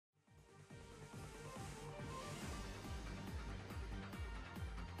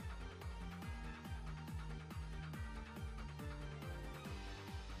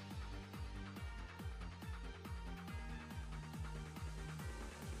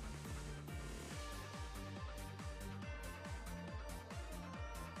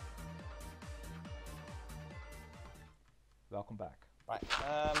Welcome back. Right.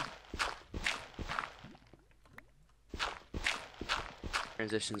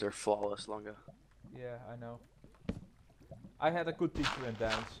 Transitions are flawless, Lunga. Yeah, I know. I had a good teacher in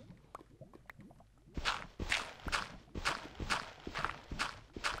dance.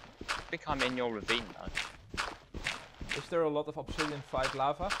 I think I'm in your ravine though. Is there a lot of obsidian fight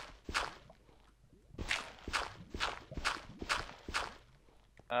lava?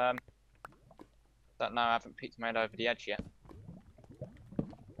 Don't know, I haven't peeked made over the edge yet.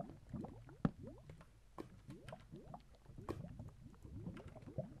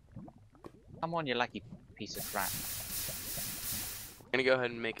 Come on, you lucky piece of crap. I'm gonna go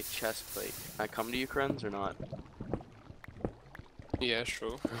ahead and make a chest plate. Can I come to you, Krenz, or not? Yeah,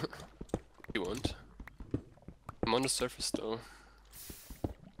 sure. You want? I'm on the surface though.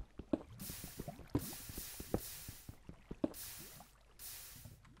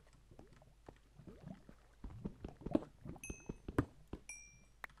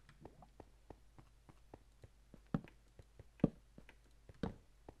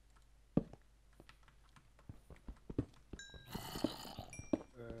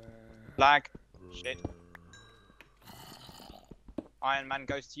 Lag. Shit. Iron Man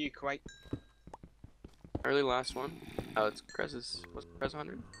goes to you, Kuwait. Early last one. Oh, it's Krez's. Was Krez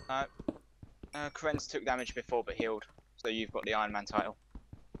 100? Krenz took damage before but healed, so you've got the Iron Man title.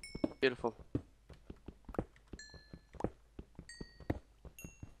 Beautiful.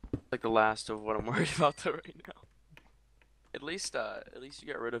 Like the last of what I'm worried about though right now. At least you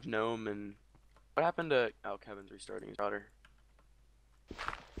got rid of Gnome and what happened to? Oh, Kevin's restarting his router.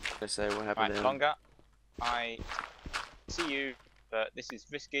 I say what happened to him? Longer. I see you, but this is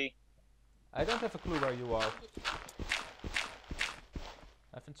risky. I don't have a clue where you are.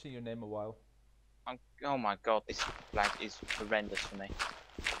 I haven't seen your name in a while. Oh my god, this lag is horrendous for me.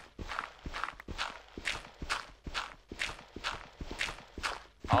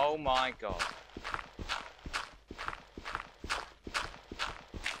 Oh my god.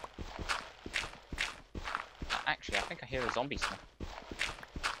 Actually, I think I hear a zombie smell.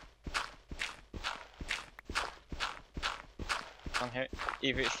 I'm here.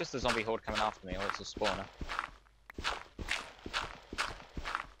 Either it's just a zombie horde coming after me, or it's a spawner.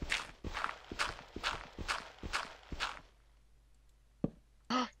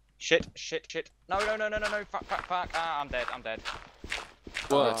 Shit, shit, shit. No, no, no, no, no, no, fuck, fuck, fuck. Ah, I'm dead, I'm dead.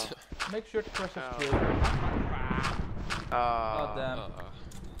 What? Make sure to press F3. Oh damn.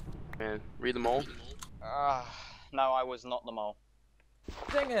 Man, read the mole. No, I was not the mole.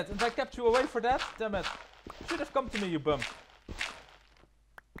 Dang it, and I kept you away for that? Damn it. Should have come to me, you bum.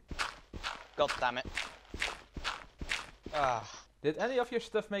 God damn it. Did any of your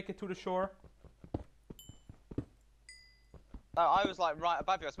stuff make it to the shore? No, I was like right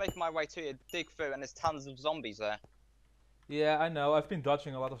above you. I was making my way to you, dig through, and there's tons of zombies there. Yeah, I know. I've been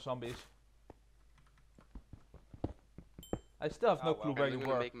dodging a lot of zombies. I still have no clue where you I'm were.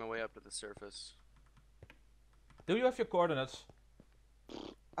 gonna make my way up to the surface. Do you have your coordinates?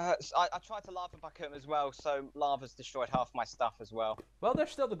 I tried to lava bucket him as well, so lava's destroyed half my stuff as well. Well,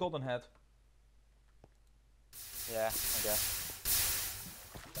 there's still the golden head. Yeah, I guess.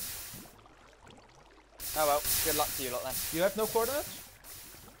 Oh well, good luck to you lot then. You have no coordinates?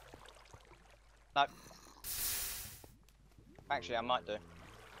 No. Actually, I might do.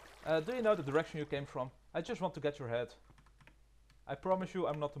 Do you know the direction you came from? I just want to get your head. I promise you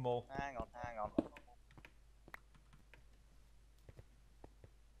I'm not the mole. Hang on, hang on.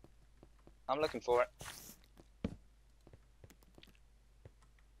 I'm looking for it.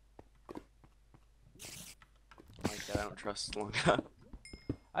 Like that, I don't trust Lunga.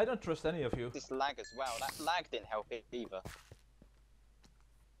 I don't trust any of you. This lag as well. That lag didn't help it either.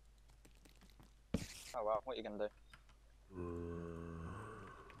 Oh well, what are you gonna do?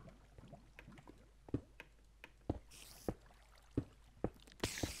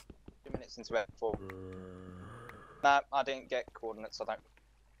 2 minutes into it. 4. No, I didn't get coordinates. I don't.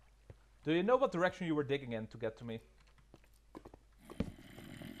 Do you know what direction you were digging in to get to me?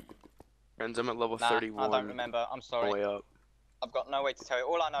 Friends, I'm at level Nah, 31. I don't remember. I'm sorry. Way up. I've got no way to tell you.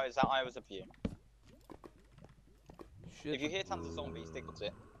 All I know is that I was a view. Shit. If you hear tons of zombies, dig with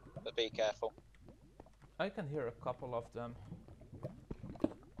it, but be careful. I can hear a couple of them.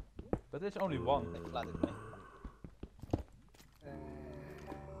 But it's only one. They flooded me.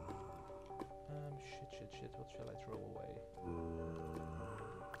 Shit, what shall I throw away?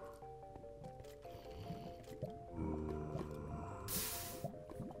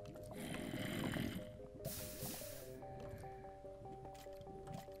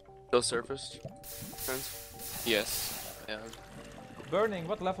 Still surfaced, friends? Yes. Yeah. Burning,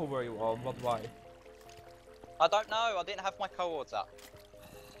 what level were you on? Why? I don't know. I didn't have my cohorts up.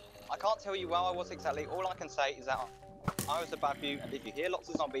 I can't tell you where I was exactly. All I can say is that I was above you, and if you hear lots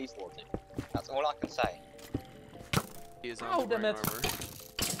of zombies, towards you. That's all I can say. He is Oh, on the damn right it.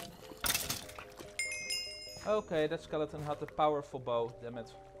 armor. Okay, that skeleton had a powerful bow, damn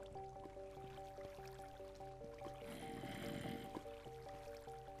it.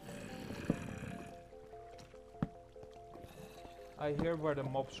 I hear where the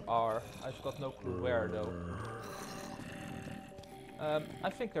mobs are. I've got no clue where though. I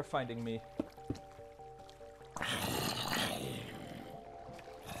think they're finding me.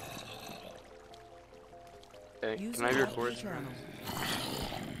 Okay, Use can I have your the cords? channel.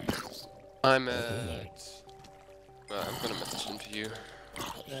 I'm at... Well, I'm gonna message him to you.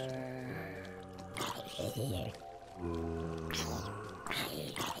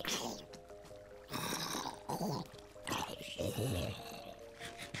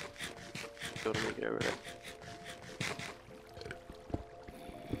 Go to make it over there.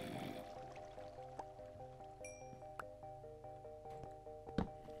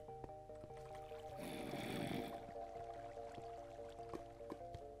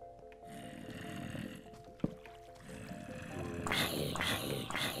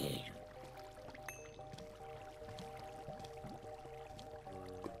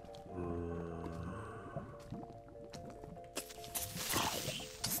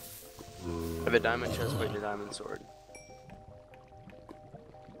 I have a diamond chestplate and a diamond sword.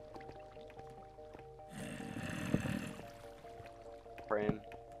 Praying.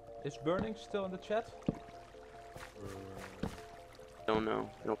 Is Burning still in the chat? Don't know.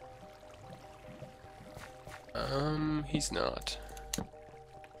 Nope. He's not.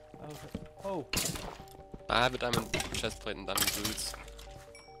 Okay. Oh, I have a diamond chestplate and diamond boots.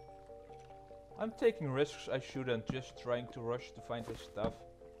 I'm taking risks I shouldn't, just trying to rush to find his stuff.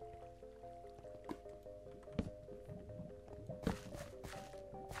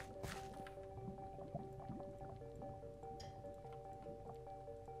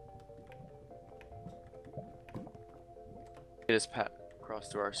 It is pat across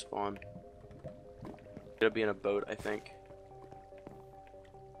to our spawn. It'll be in a boat, I think.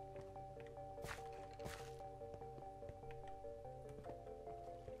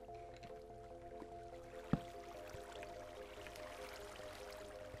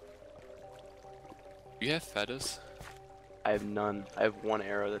 Do you have feathers? I have none. I have one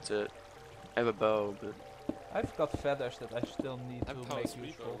arrow, that's it. I have a bow, but I've got feathers that I still need I have to power make speed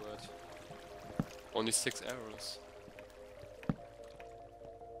useful. but only 6 arrows.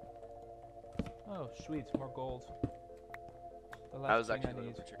 Oh, sweet, more gold. The I last was thing actually I looking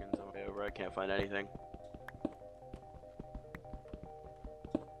need. for chickens on the way over. I can't find anything.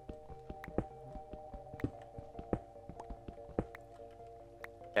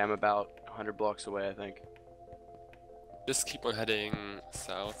 Yeah, I'm about 100 blocks away, I think. Just keep on heading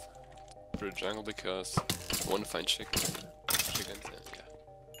south through the jungle because I want to find chickens. Yeah.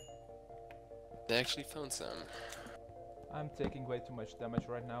 They actually found some. I'm taking way too much damage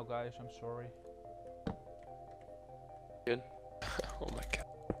right now, guys. I'm sorry. Good. Oh my god.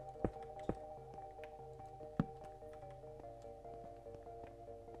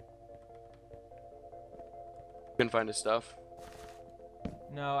 Couldn't find his stuff.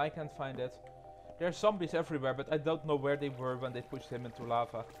 No, I can't find it. There's zombies everywhere, but I don't know where they were when they pushed him into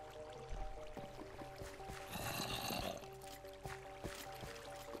lava.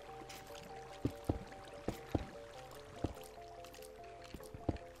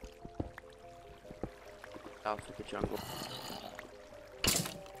 Out through the jungle.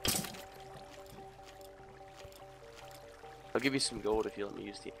 I'll give you some gold if you let me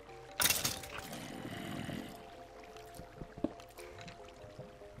use the...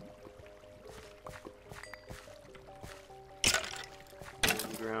 On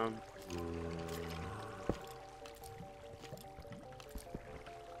the ground.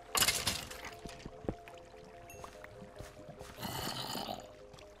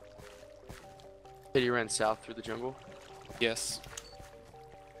 Hey, you ran south through the jungle? Yes.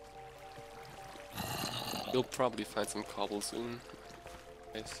 You'll probably find some cobble soon,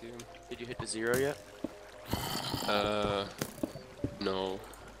 I assume. Did you hit the 0 yet? No.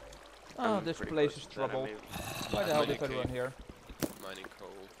 Oh, I'm this pretty place close is to that, I trouble. may- Why the hell Mining did I run cave. here? Mining coal.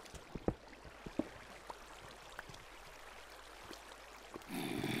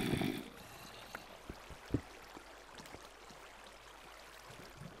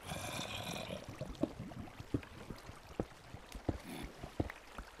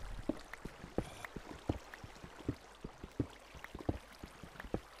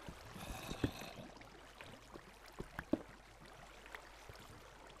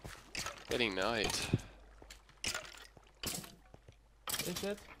 Getting night. Is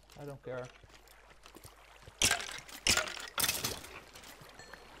it? I don't care.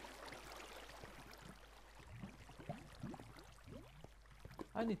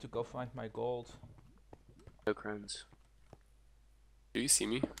 I need to go find my gold. No crowns. Do you see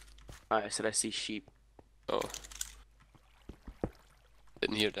me? I said I see sheep. Oh.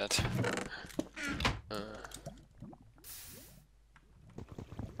 Didn't hear that.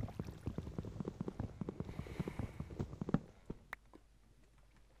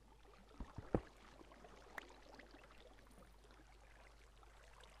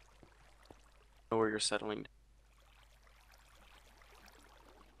 Know where you're settling.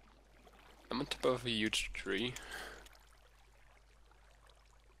 I'm on top of a huge tree.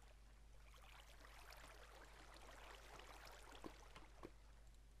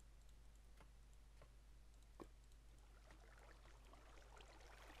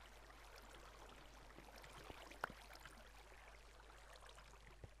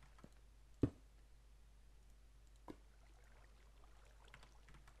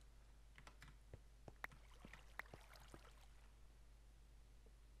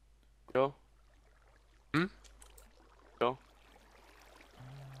 Go. Hmm? Go.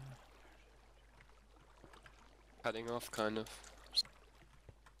 Cutting off, kind of.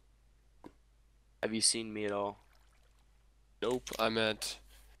 Have you seen me at all? Nope, I'm at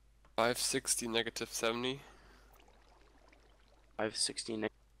 560, negative 70. 516,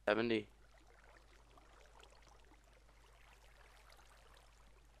 70.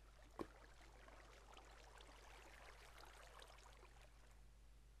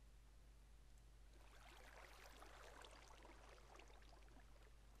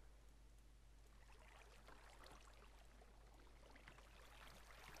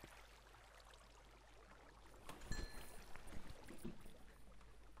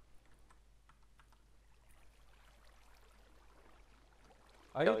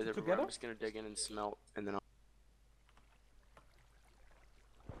 Are Kelly's you everywhere. together? I'm just gonna dig in and smelt, and then I'll...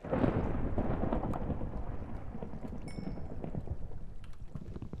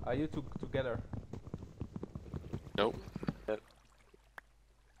 Are you two together? Nope.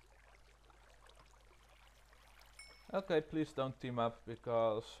 Okay, please don't team up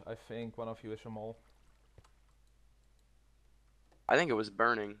because I think one of you is a mole. I think it was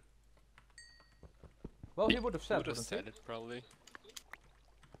burning. Well, he would have said, Would have wouldn't said he? it, probably.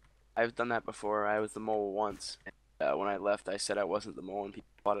 I've done that before. I was the mole once. When I left, I said I wasn't the mole, and people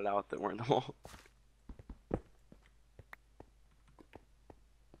plotted out that weren't the mole.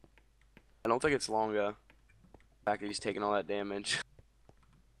 I don't think it's long, the fact that he's taking all that damage.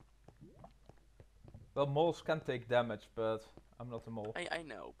 Well, moles can take damage, but I'm not a mole. I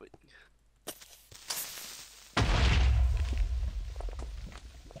know, but...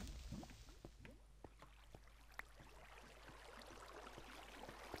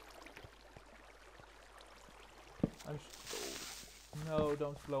 No,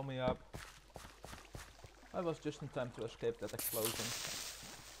 don't blow me up. I was just in time to escape that explosion.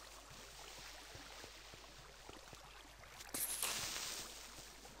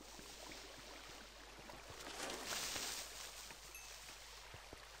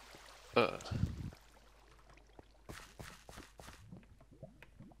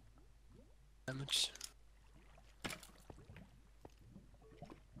 Damage.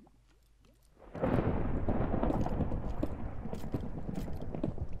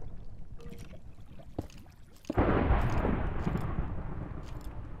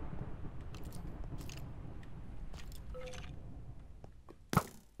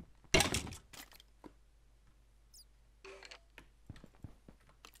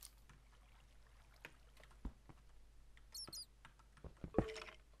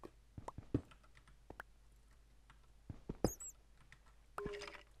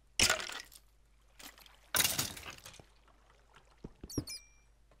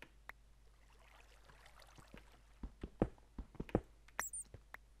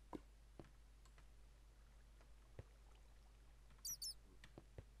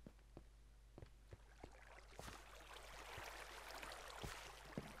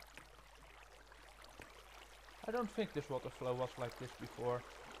 I don't think this water flow was like this before.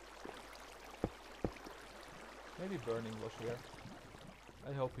 Maybe Burning was here.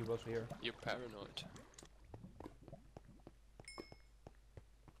 I hope he was here. You're paranoid.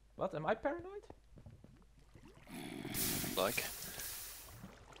 What, am I paranoid? Like?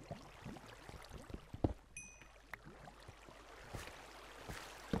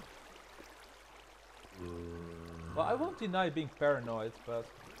 Well, I won't deny being paranoid, but...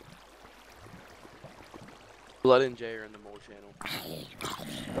 Blood and Jay are in the mole channel.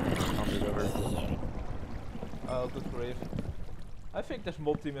 I'll move over. Oh, good grief. I think this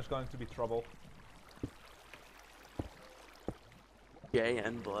mob team is going to be trouble. Yay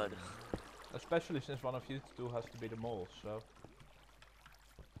and blood. Especially since one of you two has to be the mole, so...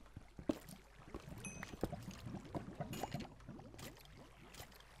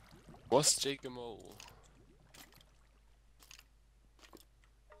 Was Jake a mole?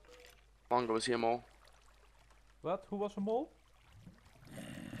 How long ago was he a mole? What? Who was a mole?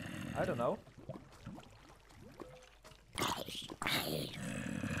 I don't know.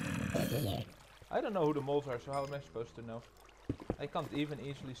 I don't know who the moles are, so how am I supposed to know? I can't even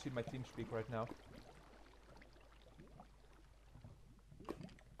easily see my team speak right now.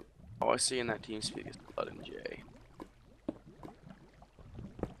 All I see in that team speak is blood and Jay.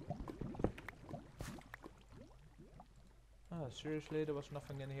 Ah, seriously, there was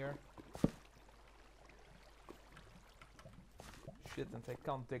nothing in here. Shit, and I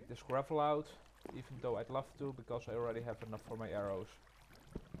can't take this gravel out, even though I'd love to, because I already have enough for my arrows.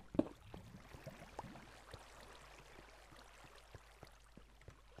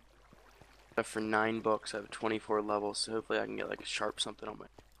 For 9 books, I have 24 levels, so hopefully I can get like a sharp something on my...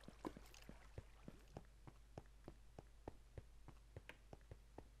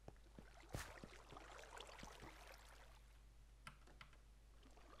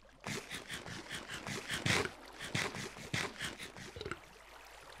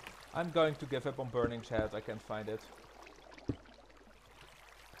 I'm going to give up on Burning's head, I can't find it.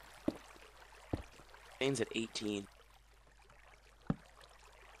 Bane's at 18.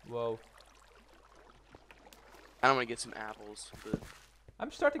 Whoa. I don't want to get some apples, but...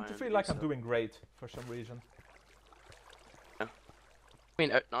 I'm starting to Fine, feel do like I'm so. doing great, for some reason. I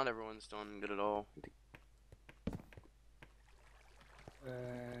mean, not everyone's done good at all. I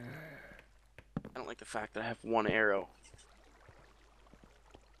don't like the fact that I have 1 arrow.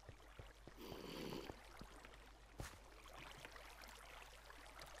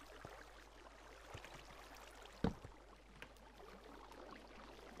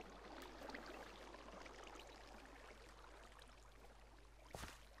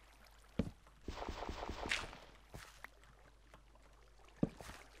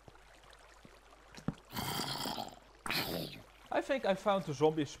 I think I found the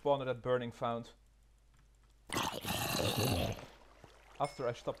zombie spawner that Burning found. After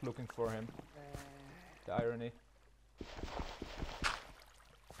I stopped looking for him. The irony.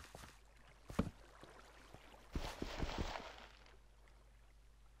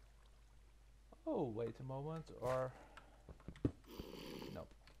 Oh, wait a moment, or... No.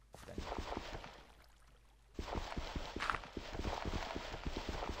 Dang it.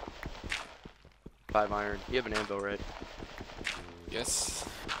 5 iron. You have an anvil, right? Yes.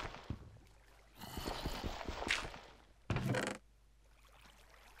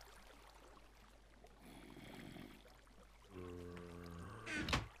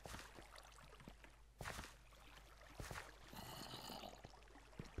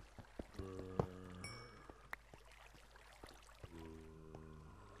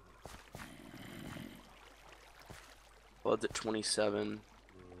 Blood's at 27.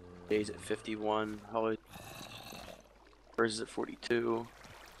 Jay's at 51. Holly. Hers is at 42.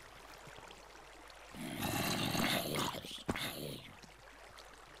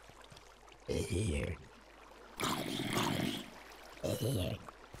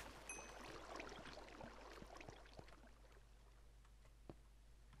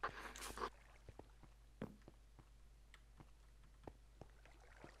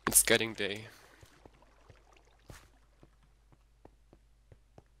 It's getting day.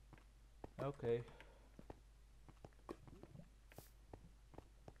 Okay.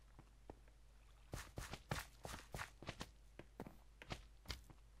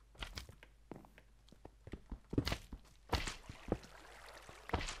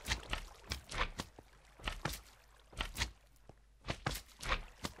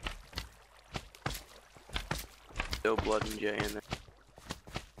 Still blood and Jay in there.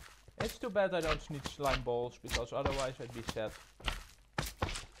 It's too bad I don't need slime balls, because otherwise I'd be sad.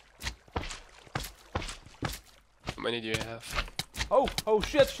 How many do you have? Oh! Oh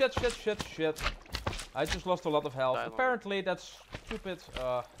shit, shit, shit, shit, shit. I just lost a lot of health. Die long. Apparently that's stupid,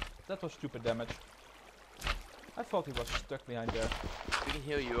 that was stupid damage. I thought he was stuck behind there. We can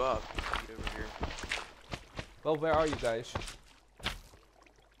heal you up. Get over here. Well, where are you guys?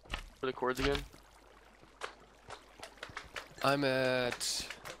 For the cords again? I'm at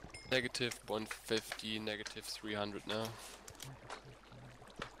negative 150, negative 300 now.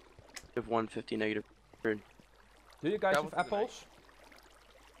 Negative 150, negative 100. Do you guys Travel have through the night. apples?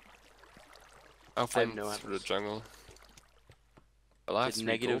 I'll I have run no through the apples. jungle. Well, I have It's 3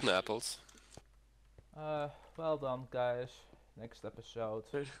 negative golden apples. Well done, guys. next episode,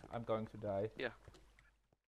 Dude. I'm going to die. Yeah.